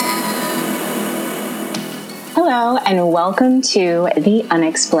Hello, and welcome to The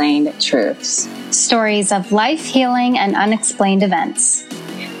Unexplained Truths. Stories of life, healing, and unexplained events.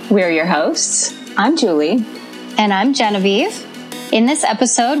 We're your hosts. I'm Julie. And I'm Genevieve. In this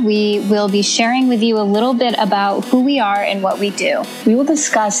episode, we will be sharing with you a little bit about who we are and what we do. We will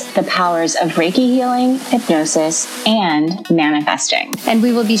discuss the powers of Reiki healing, hypnosis, and manifesting. And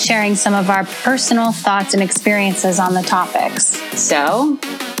we will be sharing some of our personal thoughts and experiences on the topics. So,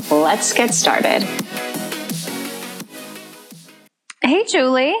 let's get started. Hey,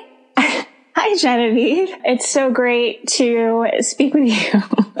 Julie. Hi, Genevieve. It's so great to speak with you.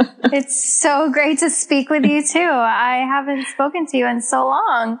 It's so great to speak with you, too. I haven't spoken to you in so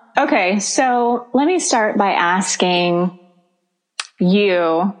long. Okay, so let me start by asking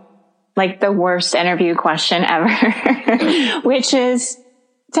you, like, the worst interview question ever, which is,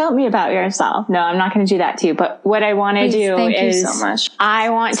 tell me about yourself. No, I'm not going to do that to you. But what I want to do is so much. I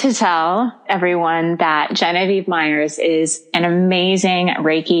want to tell everyone that Genevieve Myers is an amazing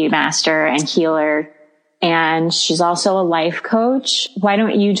Reiki master and healer. And she's also a life coach. Why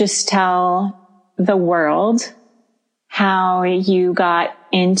don't you just tell the world how you got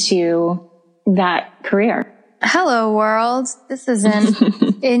into that career? Hello, world. This isn't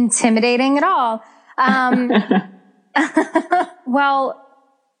intimidating at all. Well,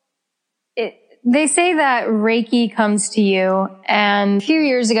 they say that Reiki comes to you. And a few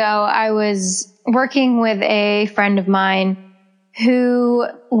years ago, I was working with a friend of mine who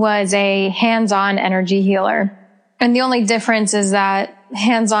was a hands-on energy healer. And the only difference is that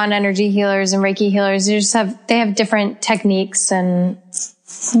hands-on energy healers and Reiki healers, they have different techniques and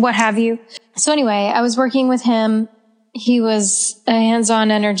what have you. So anyway, I was working with him. He was a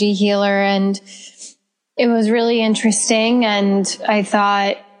hands-on energy healer, and it was really interesting. And I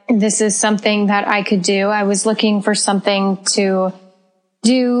thought, this is something that I could do. I was looking for something to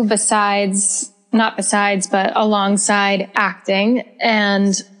do but alongside acting.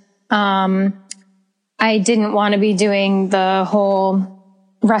 And, I didn't want to be doing the whole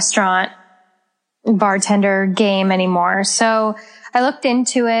restaurant bartender game anymore. So I looked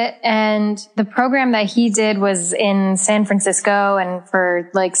into it, and the program that he did was in San Francisco and for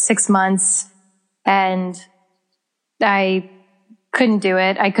like 6 months, and I couldn't do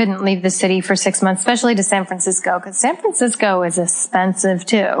it. I couldn't leave the city for 6 months, especially to San Francisco, because San Francisco is expensive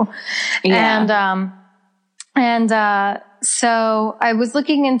too. Yeah. So I was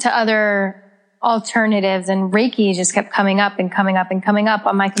looking into other alternatives, and Reiki just kept coming up and coming up and coming up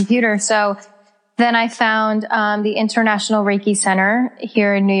on my computer. So then I found the International Reiki Center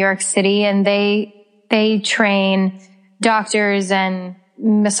here in New York City, and they train doctors and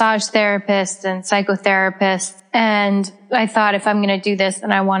massage therapists and psychotherapists. And I thought, if I'm going to do this,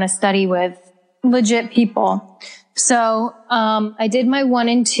 then I want to study with legit people. So, I did my 1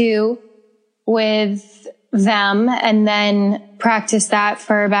 and 2 with them, and then practiced that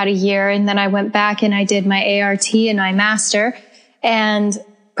for about a year. And then I went back and I did my ART and my master and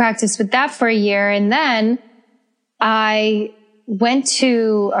practiced with that for a year. And then I went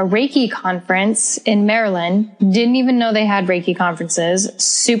to a Reiki conference in Maryland. Didn't even know they had Reiki conferences.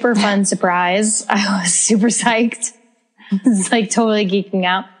 Super fun surprise. I was super psyched. I was like totally geeking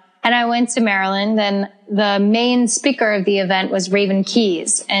out. And I went to Maryland, and the main speaker of the event was Raven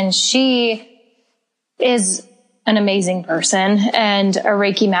Keys. And she is an amazing person and a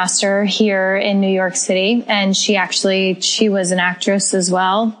Reiki master here in New York City. And she was an actress as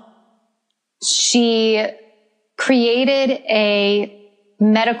well. She created a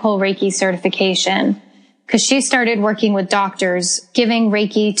medical Reiki certification because she started working with doctors, giving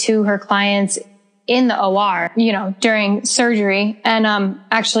Reiki to her clients in the OR, during surgery. And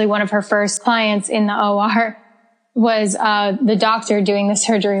actually one of her first clients in the OR was the doctor doing the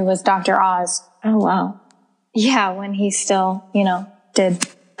surgery was Dr. Oz. Oh, wow. Yeah, when he still, did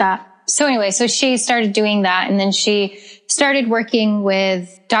that. So anyway, so she started doing that, and then she started working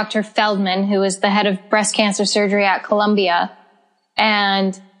with Dr. Feldman, who was the head of breast cancer surgery at Columbia.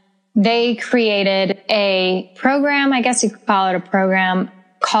 And they created a program, I guess you could call it a program,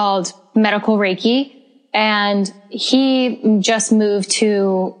 called Medical Reiki. And he just moved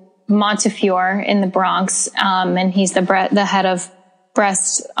to Montefiore in the Bronx, and he's the head of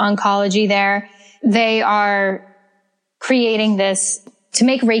breast oncology there. They are creating this to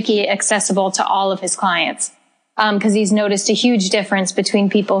make Reiki accessible to all of his clients. Cause he's noticed a huge difference between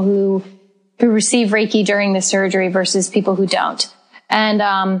people who receive Reiki during the surgery versus people who don't. And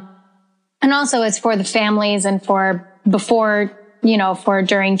also it's for the families and for before, for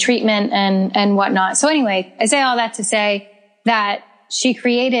during treatment and whatnot. So anyway, I say all that to say that she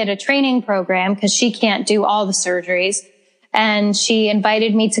created a training program because she can't do all the surgeries. And she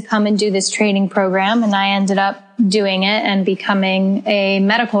invited me to come and do this training program. And I ended up doing it and becoming a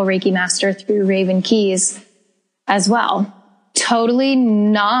medical Reiki master through Raven Keys as well. Totally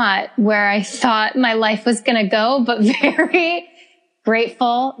not where I thought my life was going to go, but very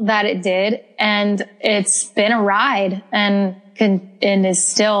grateful that it did. And it's been a ride and is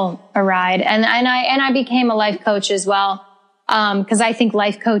still a ride. And I became a life coach as well. Cause I think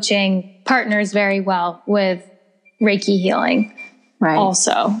life coaching partners very well with Reiki healing. Right.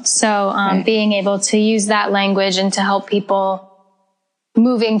 Also. So, being able to use that language and to help people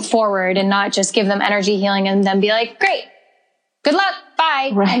moving forward and not just give them energy healing and then be like, great, good luck.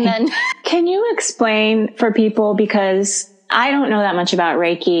 Bye. Right. And then can you explain for people, because I don't know that much about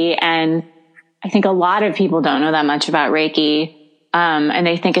Reiki, and I think a lot of people don't know that much about Reiki. And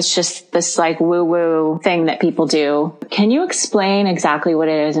they think it's just this like woo woo thing that people do. Can you explain exactly what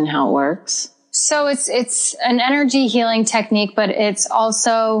it is and how it works? So it's an energy healing technique, but it's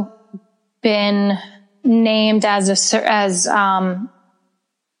also been named as a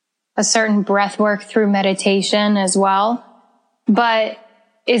certain breath work through meditation as well. But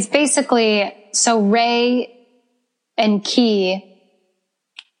it's basically, so Rei and Ki.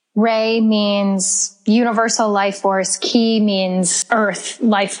 Rei means universal life force. Ki means earth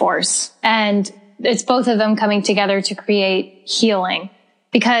life force. And it's both of them coming together to create healing.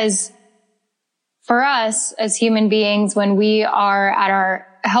 Because for us as human beings, when we are at our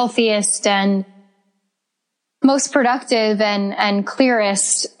healthiest and most productive and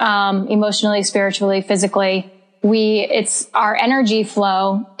clearest, emotionally, spiritually, physically, our energy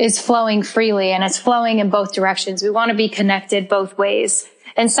flow is flowing freely, and it's flowing in both directions. We want to be connected both ways.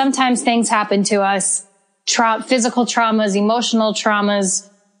 And sometimes things happen to us, physical traumas, emotional traumas.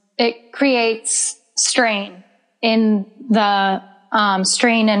 It creates strain in the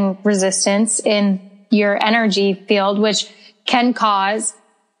strain and resistance in your energy field, which can cause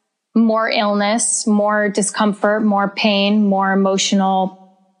more illness, more discomfort, more pain, more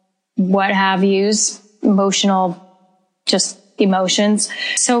emotional, what have yous, just emotions.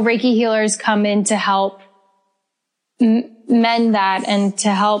 So Reiki healers come in to help mend that and to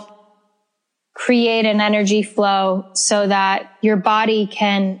help create an energy flow so that your body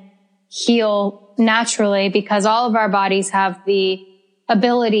can heal naturally, because all of our bodies have the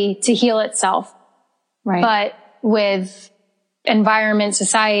ability to heal itself. Right. But with environment,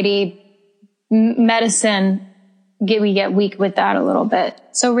 society, medicine, we get weak with that a little bit.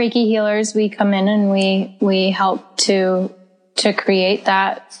 So Reiki healers, we come in and we help to create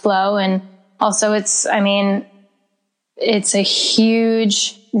that flow. And also it's a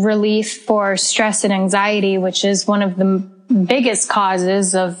huge relief for stress and anxiety, which is one of the biggest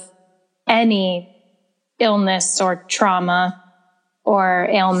causes of any illness or trauma or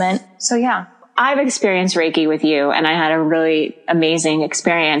ailment. So yeah. I've experienced Reiki with you, and I had a really amazing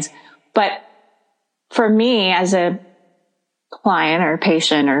experience. But for me as a client or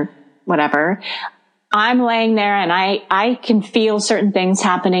patient or whatever, I'm laying there and I can feel certain things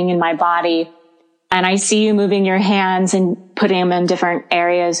happening in my body, and I see you moving your hands and putting them in different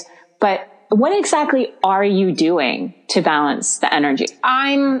areas. But what exactly are you doing to balance the energy?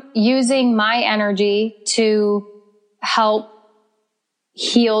 I'm using my energy to help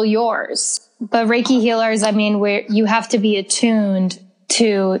heal yours. But Reiki healers, you have to be attuned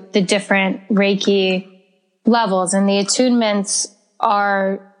to the different Reiki levels, and the attunements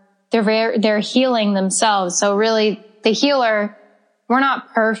they're healing themselves. So really the healer, we're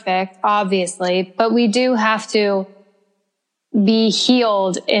not perfect, obviously, but we do have to be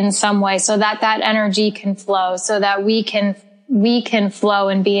healed in some way so that energy can flow, so that we can flow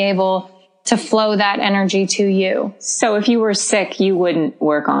and be able to flow that energy to you. So if you were sick, you wouldn't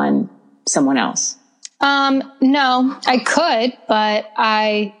work on someone else? No, I could, but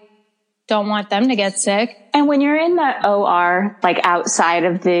I don't want them to get sick. And when you're in the OR, like outside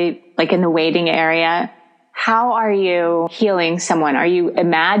of in the waiting area, how are you healing someone? Are you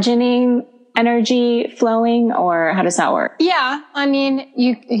imagining energy flowing, or how does that work? Yeah.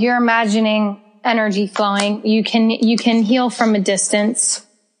 You're imagining energy flowing. You can heal from a distance.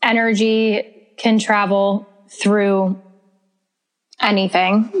 Energy can travel through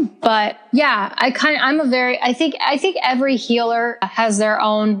anything. But yeah, I think every healer has their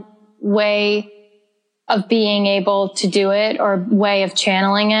own way of being able to do it, or way of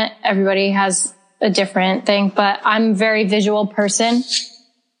channeling it. Everybody has a different thing, but I'm a very visual person.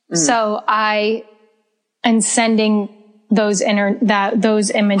 So I am sending those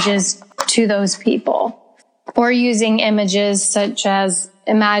images to those people, or using images such as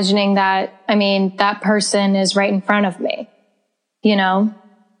imagining that, that person is right in front of me,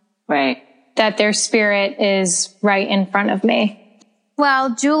 Right. that their spirit is right in front of me.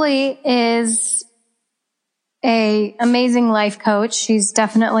 Well, Julie is a amazing life coach. She's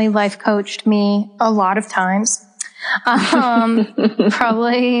definitely life coached me a lot of times.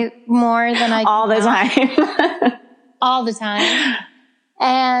 Probably more than I all the time. All the time.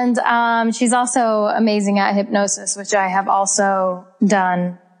 And she's also amazing at hypnosis, which I have also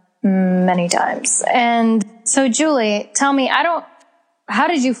done many times. And so, Julie, tell me, how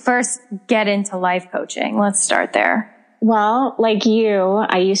did you first get into life coaching? Let's start there. Well, like you,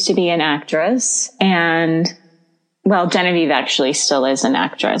 I used to be an actress, and well, Genevieve actually still is an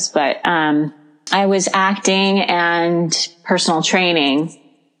actress, but I was acting and personal training.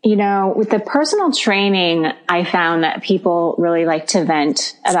 You know, with the personal training, I found that people really like to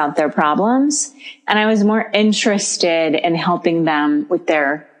vent about their problems. And I was more interested in helping them with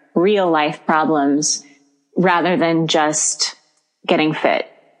their real life problems rather than just getting fit.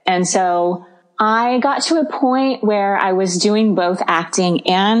 And so I got to a point where I was doing both acting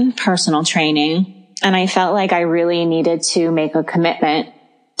and personal training. And I felt like I really needed to make a commitment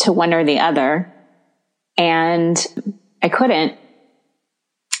to one or the other. And I couldn't.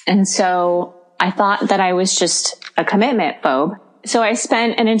 And so I thought that I was just a commitment phobe. So I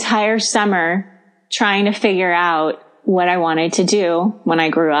spent an entire summer trying to figure out what I wanted to do when I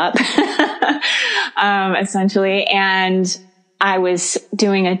grew up, essentially. And I was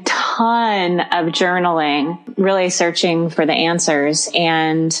doing a ton of journaling, really searching for the answers.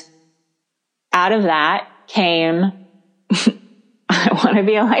 And out of that came, I want to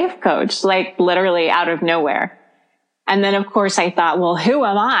be a life coach, like literally out of nowhere. And then, of course, I thought, well, who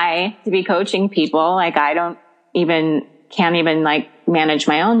am I to be coaching people? Like, can't even like manage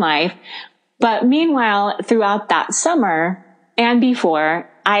my own life. But meanwhile, throughout that summer and before,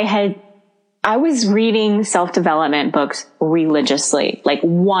 I was reading self-development books religiously, like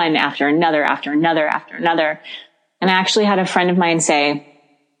one after another, after another, after another. And I actually had a friend of mine say,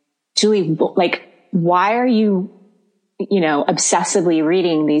 Julie, like, why are you, obsessively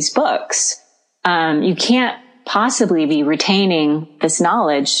reading these books? You can't possibly be retaining this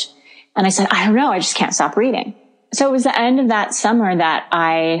knowledge. And I said, I don't know. I just can't stop reading. So it was the end of that summer that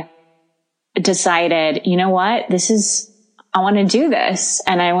I decided, you know what, I want to do this.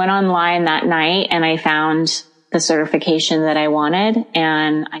 And I went online that night and I found the certification that I wanted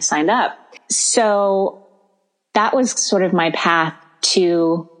and I signed up. So that was sort of my path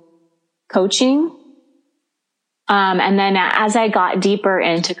to coaching. And then as I got deeper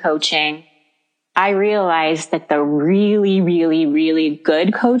into coaching, I realized that the really, really, really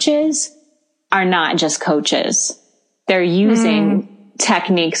good coaches are not just coaches. They're using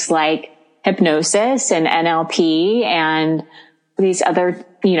techniques like hypnosis and NLP and these other,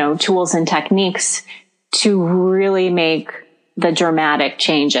 tools and techniques to really make the dramatic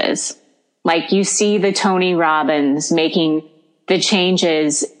changes. Like you see the Tony Robbins making the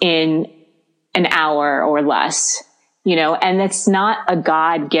changes in an hour or less. And it's not a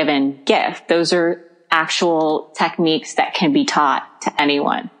God-given gift. Those are actual techniques that can be taught to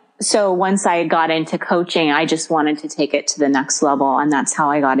anyone. So once I got into coaching, I just wanted to take it to the next level. And that's how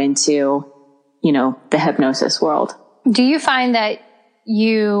I got into, the hypnosis world. Do you find that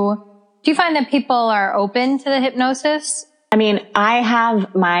people are open to the hypnosis? I mean, I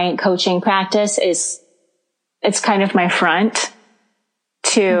have my coaching practice it's kind of my front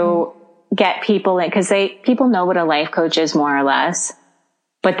to get people in, because people know what a life coach is more or less,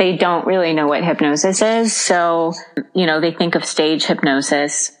 but they don't really know what hypnosis is. So, they think of stage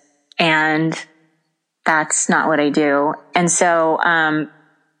hypnosis and that's not what I do. And so,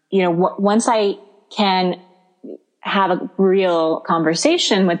 once I can have a real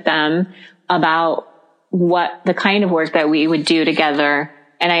conversation with them about what the kind of work that we would do together,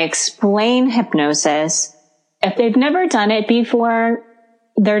 and I explain hypnosis, if they've never done it before,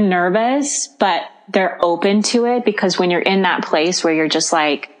 they're nervous, but they're open to it, because when you're in that place where you're just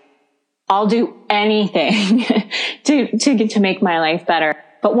like, I'll do anything to make my life better.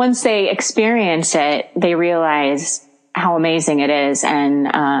 But once they experience it, they realize how amazing it is,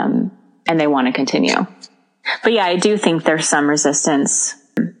 and they want to continue. But yeah, I do think there's some resistance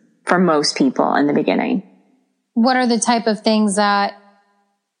for most people in the beginning. What are the type of things that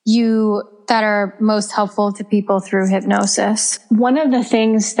are most helpful to people through hypnosis? One of the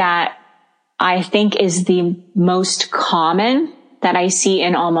things that I think is the most common that I see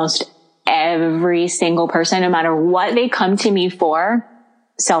in almost every single person, no matter what they come to me for,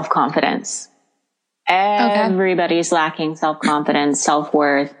 self-confidence. Everybody's lacking self-confidence,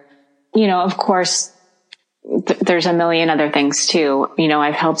 self-worth. Of course, there's a million other things too.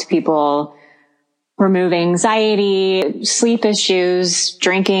 I've helped people remove anxiety, sleep issues,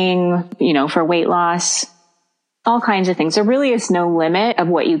 drinking, for weight loss, all kinds of things. There really is no limit of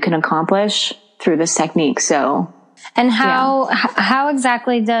what you can accomplish through this technique. So, and how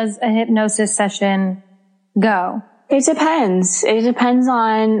exactly does a hypnosis session go? It depends. It depends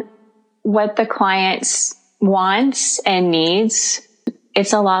on what the client wants and needs.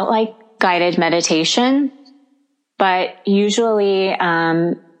 It's a lot like guided meditation, but usually,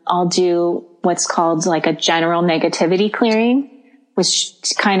 I'll do what's called like a general negativity clearing, which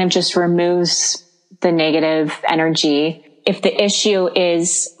kind of just removes the negative energy. If the issue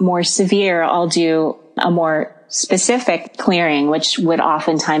is more severe, I'll do a more specific clearing, which would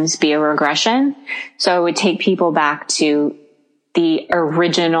oftentimes be a regression. So it would take people back to the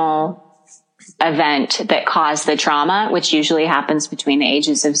original event that caused the trauma, which usually happens between the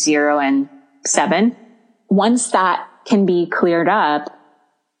ages of 0 and 7. Once that can be cleared up,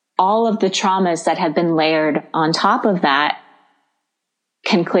 all of the traumas that have been layered on top of that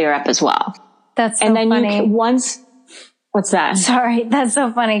can clear up as well. That's so funny. What's that? Sorry, that's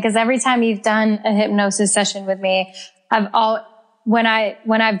so funny because every time you've done a hypnosis session with me, when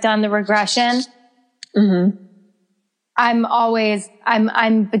I've done the regression, I'm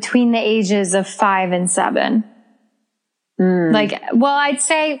between the ages of 5 and 7. I'd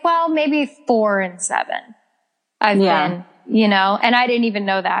say, maybe 4 and 7. I've been, and I didn't even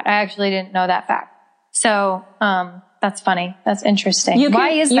know that. I actually didn't know that fact. So, that's funny. That's interesting. Why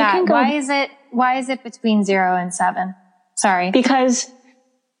is that? Why is it between 0 and 7? Sorry. Because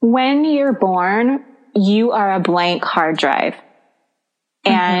when you're born, you are a blank hard drive.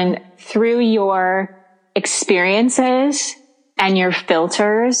 And through your experiences and your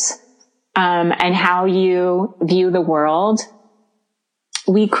filters, and how you view the world,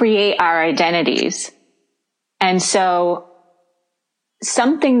 we create our identities. And so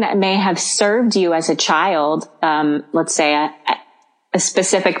something that may have served you as a child, let's say a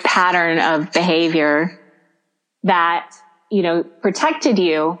specific pattern of behavior that, protected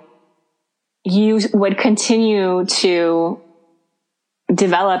you, you would continue to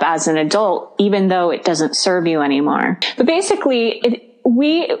develop as an adult, even though it doesn't serve you anymore. But basically,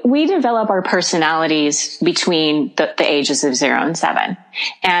 we develop our personalities between the ages of 0 and 7.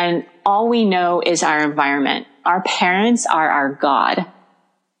 And all we know is our environment. Our parents are our God.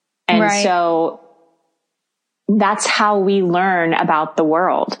 And so that's how we learn about the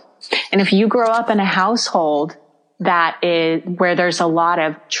world. And if you grow up in a household where there's a lot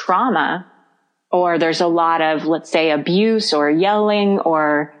of trauma, or there's a lot of, let's say, abuse or yelling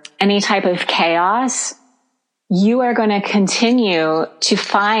or any type of chaos, you are going to continue to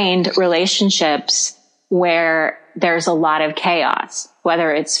find relationships where there's a lot of chaos,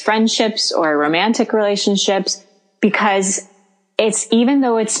 whether it's friendships or romantic relationships, because even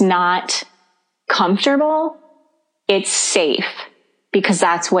though it's not comfortable, it's safe because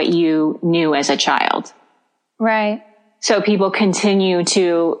that's what you knew as a child. Right. So people continue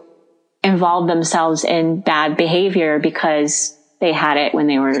to involve themselves in bad behavior because they had it when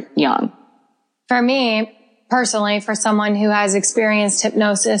they were young. For me, personally, for someone who has experienced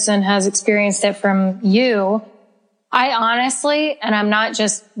hypnosis and has experienced it from you, I honestly, and I'm not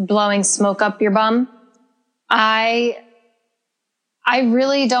just blowing smoke up your bum, I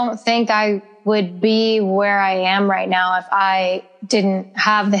really don't think I would be where I am right now if I didn't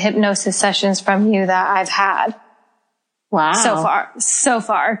have the hypnosis sessions from you that I've had. Wow. So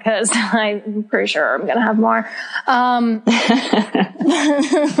far, because I'm pretty sure I'm going to have more.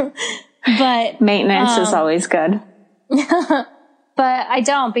 But maintenance is always good. But I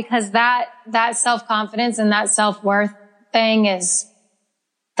don't, because that self-confidence and that self-worth thing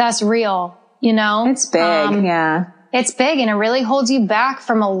that's real, It's big. It's big, and it really holds you back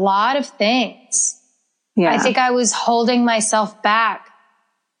from a lot of things. Yeah. I think I was holding myself back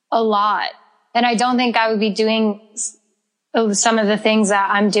a lot, and I don't think I would be doing some of the things that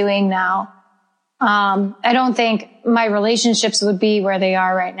I'm doing now. I don't think my relationships would be where they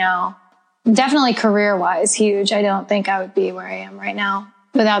are right now. Definitely career-wise, huge. I don't think I would be where I am right now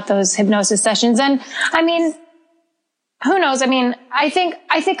without those hypnosis sessions. And I mean, who knows? I mean, I think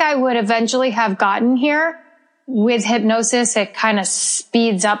I would eventually have gotten here. With hypnosis, it kind of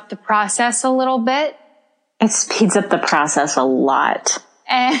speeds up the process a little bit. It speeds up the process a lot.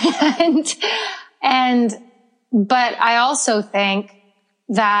 But I also think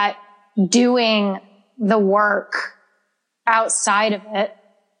that doing the work outside of it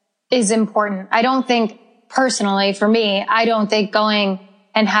is important. I don't think, personally, for me, I don't think going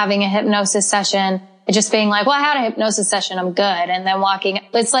and having a hypnosis session and just being like, well, I had a hypnosis session, I'm good. And then walking,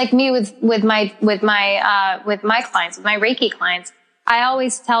 it's like me with my clients, with my Reiki clients. I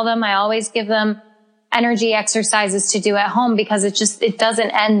always tell them, I always give them energy exercises to do at home because it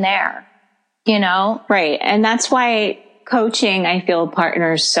doesn't end there, you know? Right. And that's why coaching, I feel,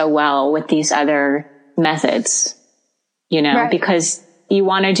 partners so well with these other methods, you know, Right. because you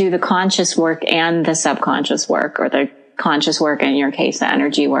want to do the conscious work and the subconscious work, or the conscious work, in your case, the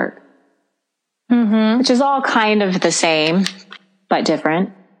energy work, which is all kind of the same, but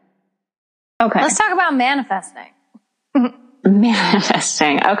different. Okay. Let's talk about manifesting.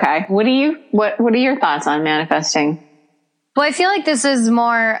 Manifesting. Okay. What are your thoughts on manifesting? Well, I feel like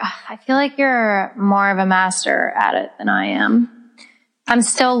I feel like you're more of a master at it than I am. I'm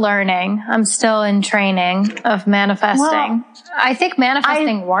still learning. I'm still in training of manifesting. Well, I think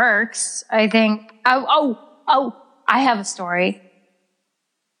manifesting works. I think, I have a story.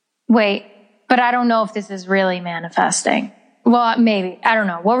 Wait, but I don't know if this is really manifesting. Well, maybe. I don't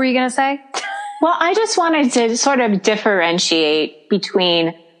know. What were you going to say? Well, I just wanted to sort of differentiate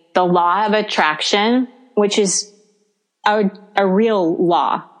between the law of attraction, which is a real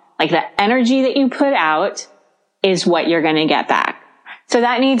law. Like, the energy that you put out is what you're going to get back. So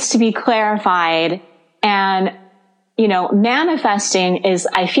that needs to be clarified. And, you know, manifesting is,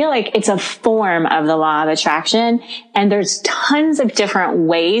 I feel like it's a form of the law of attraction. And there's tons of different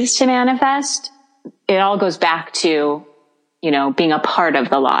ways to manifest. It all goes back to, you know, being a part of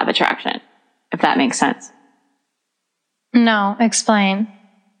the law of attraction, if that makes sense. No, explain.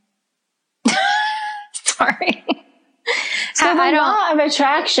 Sorry. So the law of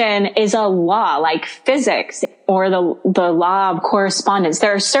attraction is a law, like physics, or the law of correspondence.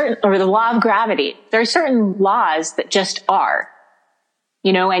 There are or the law of gravity. There are certain laws that just are,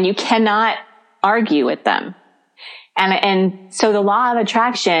 you know, and you cannot argue with them. And so the law of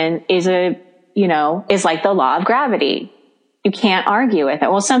attraction is is like the law of gravity. You can't argue with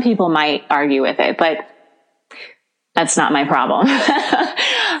it. Well, some people might argue with it, but that's not my problem.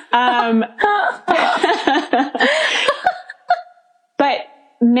 But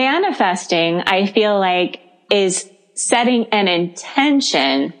manifesting, I feel like, is setting an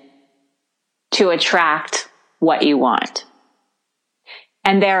intention to attract what you want.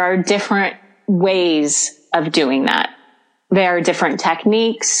 And there are different ways of doing that. There are different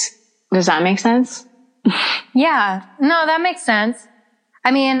techniques. Does that make sense? Yeah. No, that makes sense. I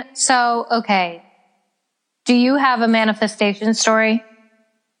mean, so, okay. Do you have a manifestation story?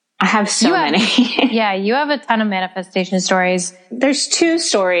 I have so many. Yeah, you have a ton of manifestation stories. There's two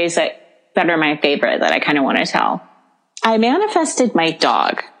stories that are my favorite that I kind of want to tell. I manifested my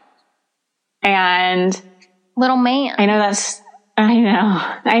dog. And little man. I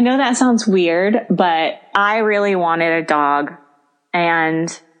know that sounds weird, but I really wanted a dog,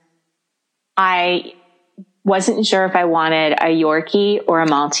 and I wasn't sure if I wanted a Yorkie or a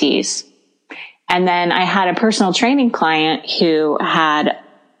Maltese. And then I had a personal training client who had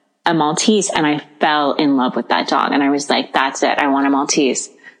a Maltese, and I fell in love with that dog. And I was like, that's it. I want a Maltese.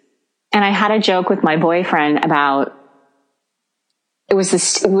 And I had a joke with my boyfriend about, it was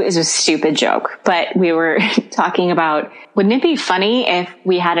a stupid joke, but we were talking about, wouldn't it be funny if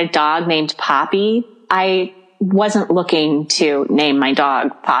we had a dog named Poppy? I wasn't looking to name my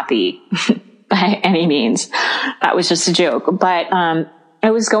dog Poppy by any means. That was just a joke. But I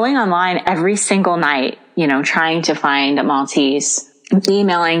was going online every single night, you know, trying to find a Maltese,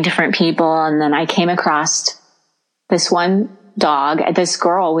 emailing different people. And then I came across this one dog. This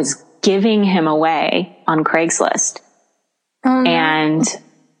girl was giving him away on Craigslist. Oh, no. And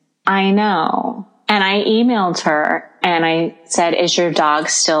I know. And I emailed her and I said, is your dog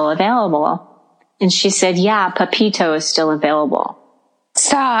still available? And she said, yeah, Papito is still available.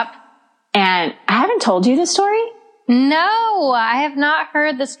 Stop. And I haven't told you the story? No, I have not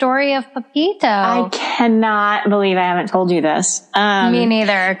heard the story of Papito. I cannot believe I haven't told you this. Me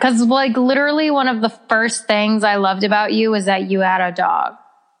neither. Cause like literally one of the first things I loved about you was that you had a dog.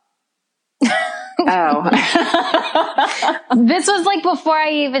 Oh. This was like before I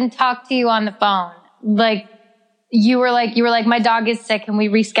even talked to you on the phone. Like you were like, my dog is sick. Can we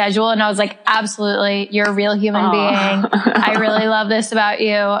reschedule? And I was like, absolutely. You're a real human being. I really love this about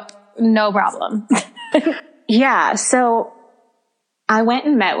you. No problem. Yeah. So I went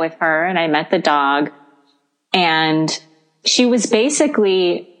and met with her, and I met the dog, and she was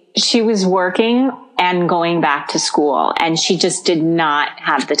working and going back to school, and she just did not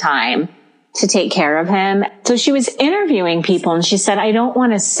have the time to take care of him. So she was interviewing people, and she said, I don't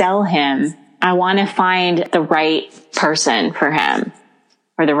want to sell him. I want to find the right person for him,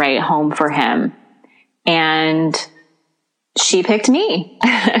 or the right home for him. And she picked me.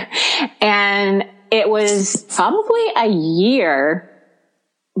 And it was probably a year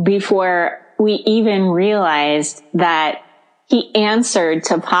before we even realized that he answered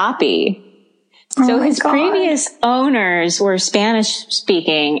to Poppy. So his previous owners were Spanish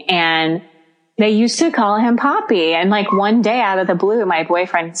speaking, and they used to call him Poppy. And like one day out of the blue, my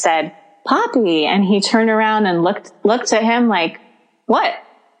boyfriend said, Poppy. And he turned around and looked at him like, what?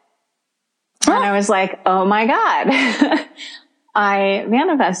 And I was like, oh my God, I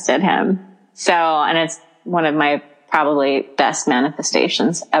manifested him. So, and it's one of my probably best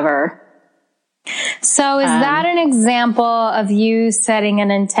manifestations ever. So is that an example of you setting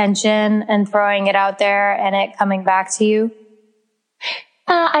an intention and throwing it out there and it coming back to you?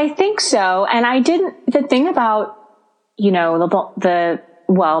 I think so. And the thing about,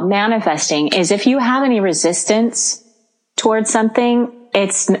 manifesting is if you have any resistance towards something,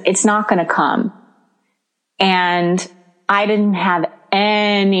 it's not going to come. And I didn't have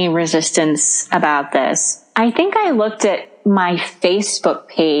any resistance about this. I think I looked at my Facebook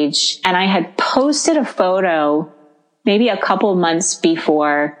page and I had posted a photo maybe a couple months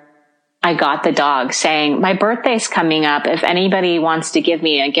before I got the dog saying, my birthday's coming up. If anybody wants to give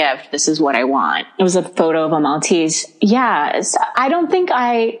me a gift, this is what I want. It was a photo of a Maltese. Yeah. I don't think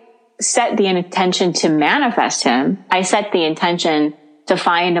I set the intention to manifest him. I set the intention to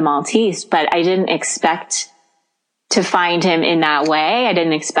find a Maltese, but I didn't expect to find him in that way. I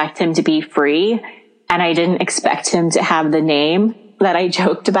didn't expect him to be free. And I didn't expect him to have the name that I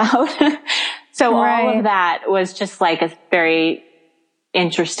joked about. So all of that was just like a very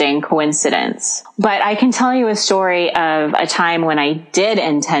interesting coincidence. But I can tell you a story of a time when I did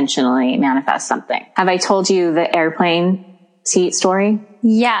intentionally manifest something. Have I told you the airplane seat story?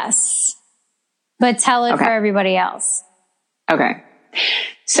 Yes. But tell it for everybody else. Okay.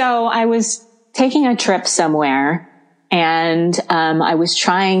 So I was taking a trip somewhere and I was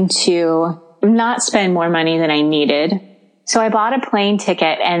trying to not spend more money than I needed. So I bought a plane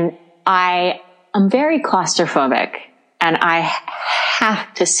ticket, and I'm very claustrophobic, and I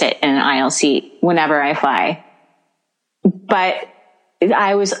have to sit in an aisle seat whenever I fly. But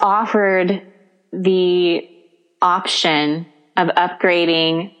I was offered the option of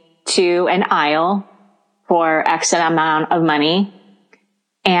upgrading to an aisle for X amount of money.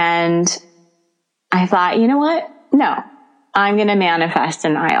 And I thought, you know what? No. I'm going to manifest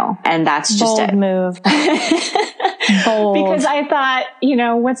an aisle. And that's just Bold move. Bold. Because I thought,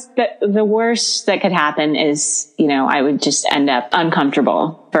 what's the worst that could happen is, I would just end up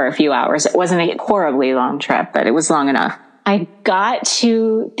uncomfortable for a few hours. It wasn't a horribly long trip, but it was long enough. I got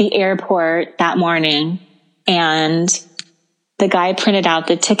to the airport that morning and the guy printed out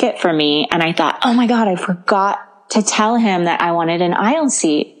the ticket for me. And I thought, oh my God, I forgot to tell him that I wanted an aisle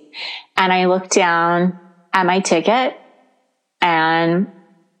seat. And I looked down at my ticket, and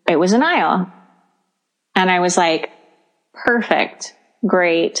it was an aisle. And I was like, perfect,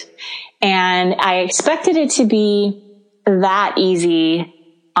 great. And I expected it to be that easy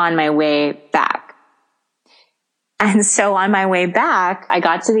on my way back. And so on my way back, I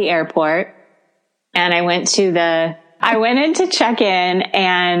got to the airport and I went in to check in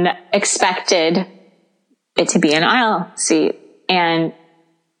and expected it to be an aisle seat. And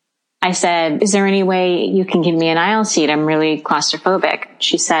I said, is there any way you can give me an aisle seat? I'm really claustrophobic.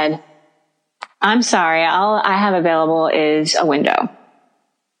 She said, I'm sorry. All I have available is a window.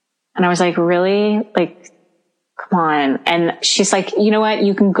 And I was like, really? Like, come on. And she's like, you know what?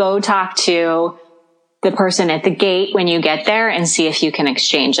 You can go talk to the person at the gate when you get there and see if you can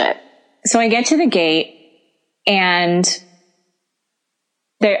exchange it. So I get to the gate and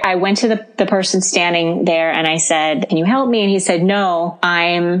I went to the person standing there and I said, can you help me? And he said, no,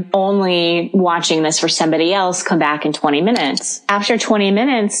 I'm only watching this for somebody else. Come back in 20 minutes. After 20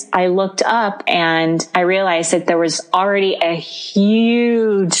 minutes, I looked up and I realized that there was already a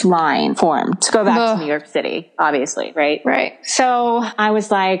huge line formed to go back to New York City, obviously, right? Right. So I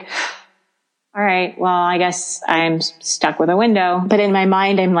was like, all right, well, I guess I'm stuck with a window. But in my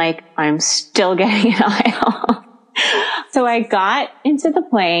mind, I'm like, I'm still getting an aisle. So I got into the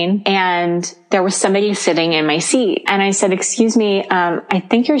plane and there was somebody sitting in my seat. And I said, excuse me, I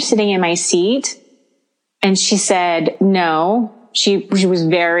think you're sitting in my seat. And she said, no. She was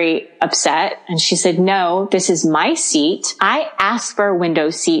very upset. And she said, no, this is my seat. I asked for a window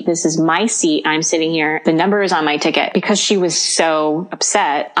seat. This is my seat. I'm sitting here. The number is on my ticket. Because she was so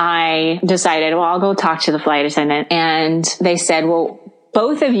upset, I decided, well, I'll go talk to the flight attendant. And they said, well,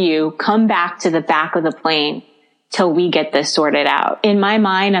 both of you come back to the back of the plane till we get this sorted out. In my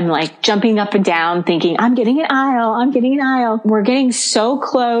mind, I'm like jumping up and down thinking, I'm getting an aisle. I'm getting an aisle. We're getting so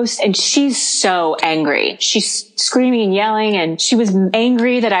close. And she's so angry. She's screaming and yelling. And she was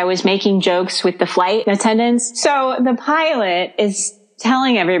angry that I was making jokes with the flight attendants. So the pilot is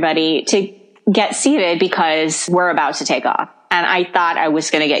telling everybody to get seated because we're about to take off. And I thought I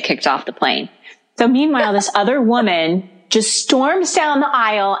was going to get kicked off the plane. So meanwhile, this other woman just storms down the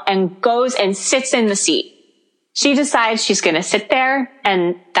aisle and goes and sits in the seat. She decides she's going to sit there,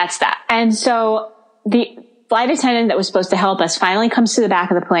 and that's that. And so the flight attendant that was supposed to help us finally comes to the back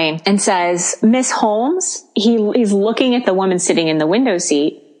of the plane and says, Miss Holmes, he's looking at the woman sitting in the window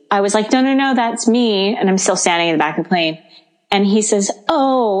seat. I was like, no, that's me. And I'm still standing in the back of the plane. And he says,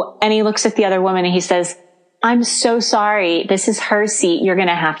 oh, and he looks at the other woman and he says, I'm so sorry. This is her seat. You're going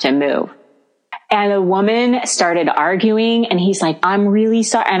to have to move. And the woman started arguing and he's like, I'm really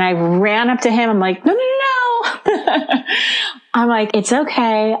sorry. And I ran up to him. I'm like, no. I'm like, it's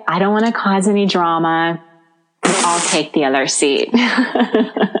okay. I don't want to cause any drama. I'll take the other seat.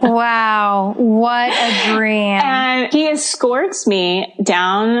 Wow. What a dream. And he escorts me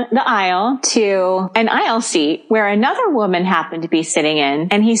down the aisle to an aisle seat where another woman happened to be sitting in.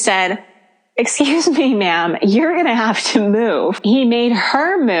 And he said, excuse me, ma'am, you're going to have to move. He made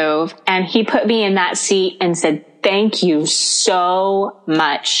her move and he put me in that seat and said, thank you so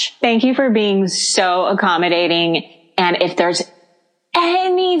much. Thank you for being so accommodating. And if there's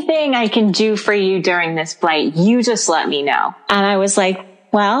anything I can do for you during this flight, you just let me know. And I was like,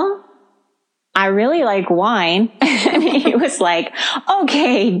 well, I really like wine. And he was like,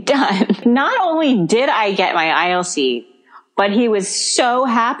 okay, done. Not only did I get my aisle seat, but he was so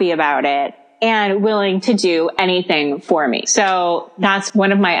happy about it and willing to do anything for me. So that's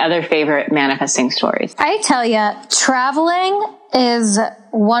one of my other favorite manifesting stories. I tell you, traveling is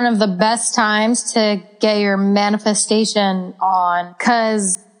one of the best times to get your manifestation on.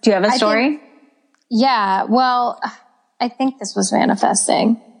 Cause do you have a story? Well, I think this was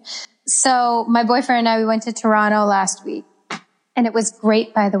manifesting. So my boyfriend and I, we went to Toronto last week. And it was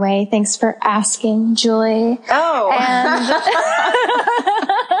great, by the way. Thanks for asking, Julie. Oh.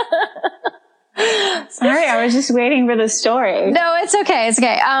 Sorry, I was just waiting for the story. No, it's okay. It's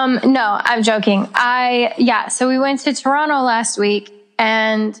okay. No, I'm joking. So we went to Toronto last week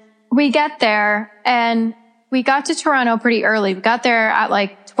and we got there and we got to Toronto pretty early. We got there at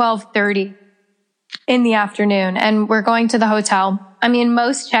like 12:30 in the afternoon and we're going to the hotel. I mean,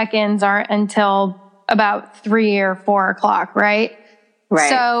 most check-ins aren't until about 3 or 4 o'clock, right? Right.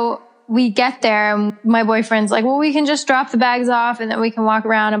 So we get there and my boyfriend's like, well, we can just drop the bags off and then we can walk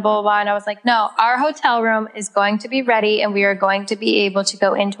around and blah, blah, blah. And I was like, no, our hotel room is going to be ready and we are going to be able to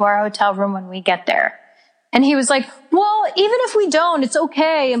go into our hotel room when we get there. And he was like, well, even if we don't, it's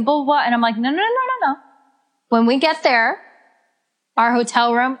okay and blah, blah, blah. And I'm like, no. When we get there, our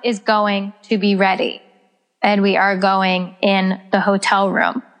hotel room is going to be ready and we are going in the hotel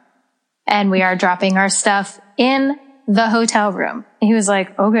room and we are dropping our stuff in the hotel room. He was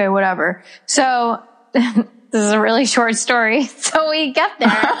like, okay, whatever. So this is a really short story. So we get there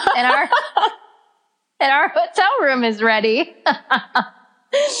and our hotel room is ready.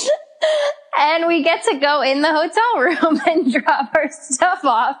 And we get to go in the hotel room and drop our stuff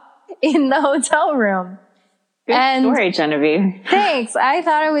off in the hotel room. Good story, Genevieve. Thanks. I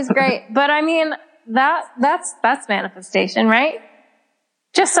thought it was great. But I mean, that's manifestation, right?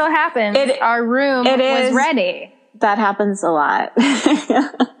 Just so happened our room was ready. That happens a lot.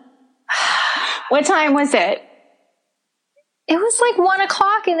 What time was it? It was like 1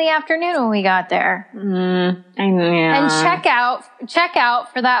 o'clock in the afternoon when we got there. Yeah. And checkout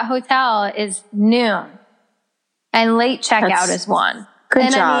for that hotel is noon. And late checkout is 1.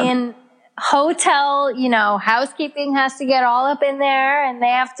 Good job. I mean, hotel, housekeeping has to get all up in there and they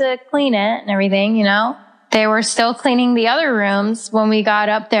have to clean it and everything, They were still cleaning the other rooms when we got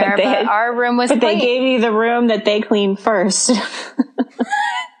up there, but our room was clean. But they gave you the room that they cleaned first.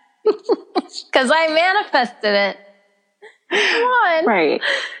 Because I manifested it. Come on. Right.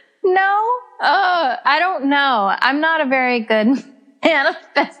 No? I don't know. I'm not a very good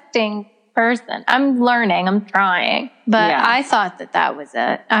manifesting person. I'm learning. I'm trying. But yeah. I thought that was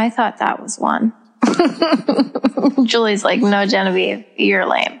it. I thought that was one. Julie's like, no, Genevieve, you're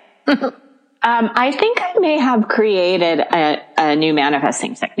lame. I think I may have created a new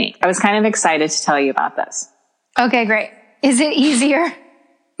manifesting technique. I was kind of excited to tell you about this. Okay, great. Is it easier?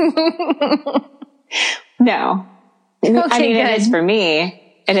 No. Okay, I mean, good. It is for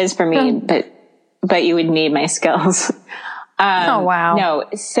me. It is for me, but you would need my skills. Oh, wow. No.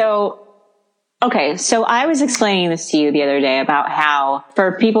 So I was explaining this to you the other day about how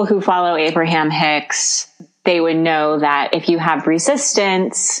for people who follow Abraham Hicks, they would know that if you have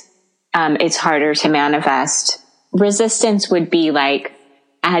resistance, it's harder to manifest. Resistance would be like,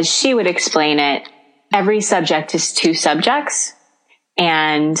 as she would explain it, every subject is 2 subjects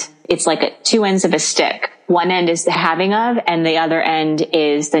and it's like 2 ends of a stick. One end is the having of and the other end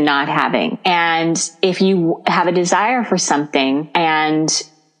is the not having. And if you have a desire for something and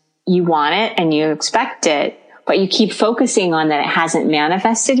you want it and you expect it, but you keep focusing on that it hasn't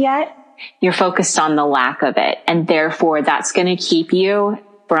manifested yet, you're focused on the lack of it. And therefore that's going to keep you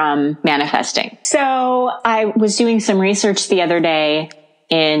from manifesting. So I was doing some research the other day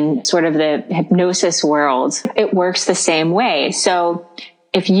in sort of the hypnosis world. It works the same way. So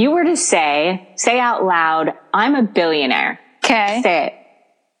if you were to say out loud, I'm a billionaire. Okay. Say it.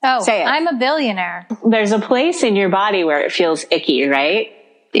 Oh, say it. I'm a billionaire. There's a place in your body where it feels icky, right?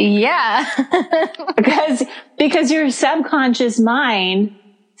 Yeah. because your subconscious mind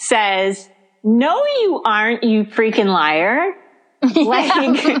says, no, you aren't, you freaking liar.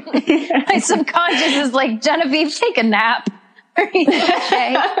 My subconscious is like, Genevieve, take a nap. Are you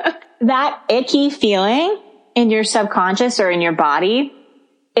okay? That icky feeling in your subconscious or in your body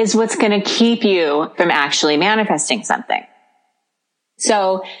is what's going to keep you from actually manifesting something.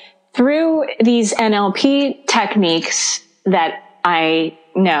 So through these NLP techniques that I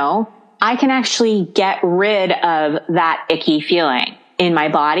know, I can actually get rid of that icky feeling in my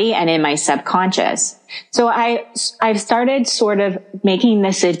body and in my subconscious. So I've started sort of making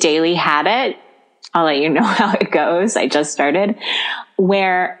this a daily habit. I'll let you know how it goes. I just started,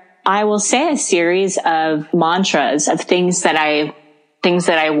 where I will say a series of mantras of things that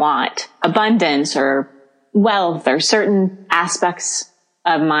I want, abundance or wealth or certain aspects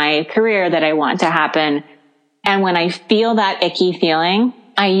of my career that I want to happen. And when I feel that icky feeling,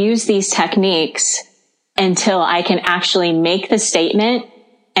 I use these techniques until I can actually make the statement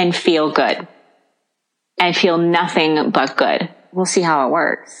and feel good and feel nothing but good. We'll see how it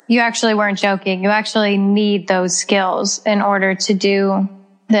works. You actually weren't joking. You actually need those skills in order to do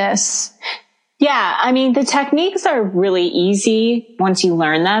this. Yeah. I mean, the techniques are really easy once you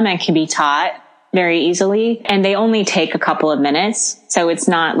learn them and can be taught very easily. And they only take a couple of minutes. So it's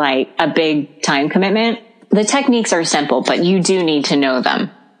not like a big time commitment. The techniques are simple, but you do need to know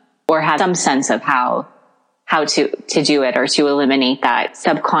them or have some sense of how to do it or to eliminate that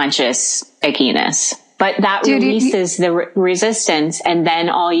subconscious ickiness. But that releases the resistance, and then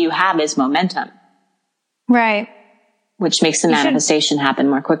all you have is momentum. Right. Which makes the manifestation happen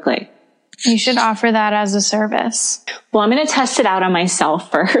more quickly. You should offer that as a service. Well, I'm going to test it out on myself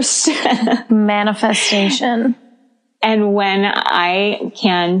first. Manifestation. And when I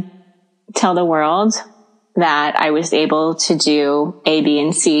can tell the world that I was able to do A, B,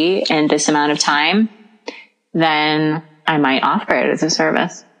 and C in this amount of time, then I might offer it as a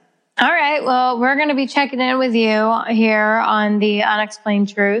service. All right. Well, we're going to be checking in with you here on the Unexplained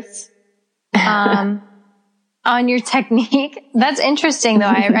Truth. On your technique. That's interesting though.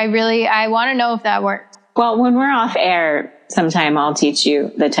 I want to know if that works. Well, when we're off air, sometime I'll teach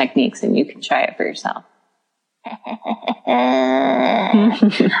you the techniques and you can try it for yourself.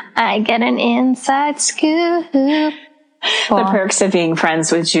 I get an inside scoop. The perks of being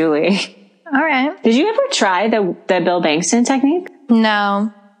friends with Julie. All right. Did you ever try the Bill Bankston technique?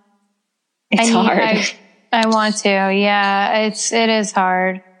 No. It's hard. I want to. Yeah, it is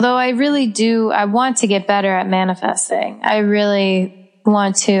hard. Though I really do. I want to get better at manifesting. I really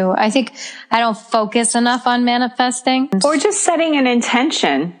want to. I think I don't focus enough on manifesting. Or just setting an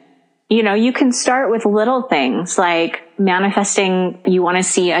intention. You know, you can start with little things like manifesting you want to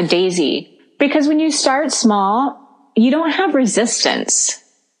see a daisy. Because when you start small, you don't have resistance.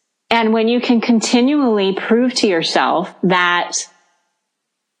 And when you can continually prove to yourself that,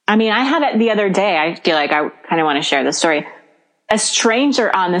 I mean, I had it the other day. I feel like I kind of want to share this story. A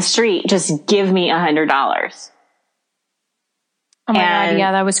stranger on the street just give me $100. Oh my God.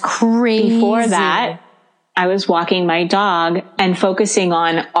 Yeah, that was crazy. Before that, I was walking my dog and focusing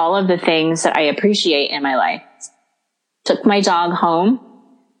on all of the things that I appreciate in my life. Took my dog home,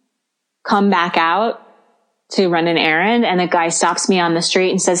 come back out to run an errand, and the guy stops me on the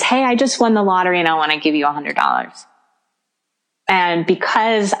street and says, "Hey, I just won the lottery and I want to give you $100. And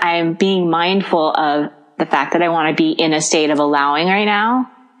because I'm being mindful of the fact that I want to be in a state of allowing right now,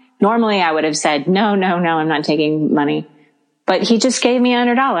 normally I would have said, no, I'm not taking money. But he just gave me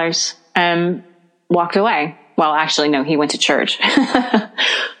 $100 and walked away. Well, actually, no, he went to church.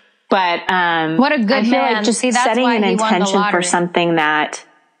 But what a good I feel man. like just setting an intention for something that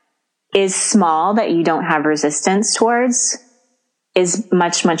is small that you don't have resistance towards is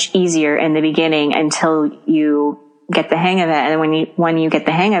much, much easier in the beginning until you get the hang of it. And when you get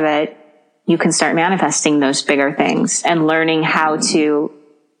the hang of it, you can start manifesting those bigger things and learning how to,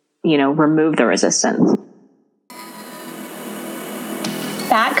 remove the resistance.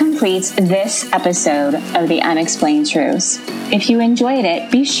 That completes this episode of The Unexplained Truths. If you enjoyed it,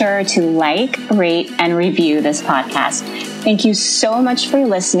 be sure to like, rate, and review this podcast. Thank you so much for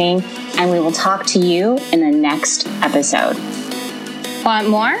listening, and we will talk to you in the next episode. Want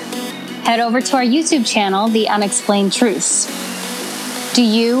more? Head over to our YouTube channel, The Unexplained Truths. Do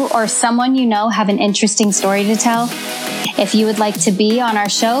you or someone you know have an interesting story to tell? If you would like to be on our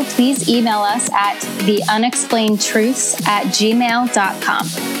show, please email us at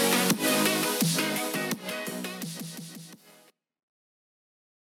theunexplainedtruths@gmail.com.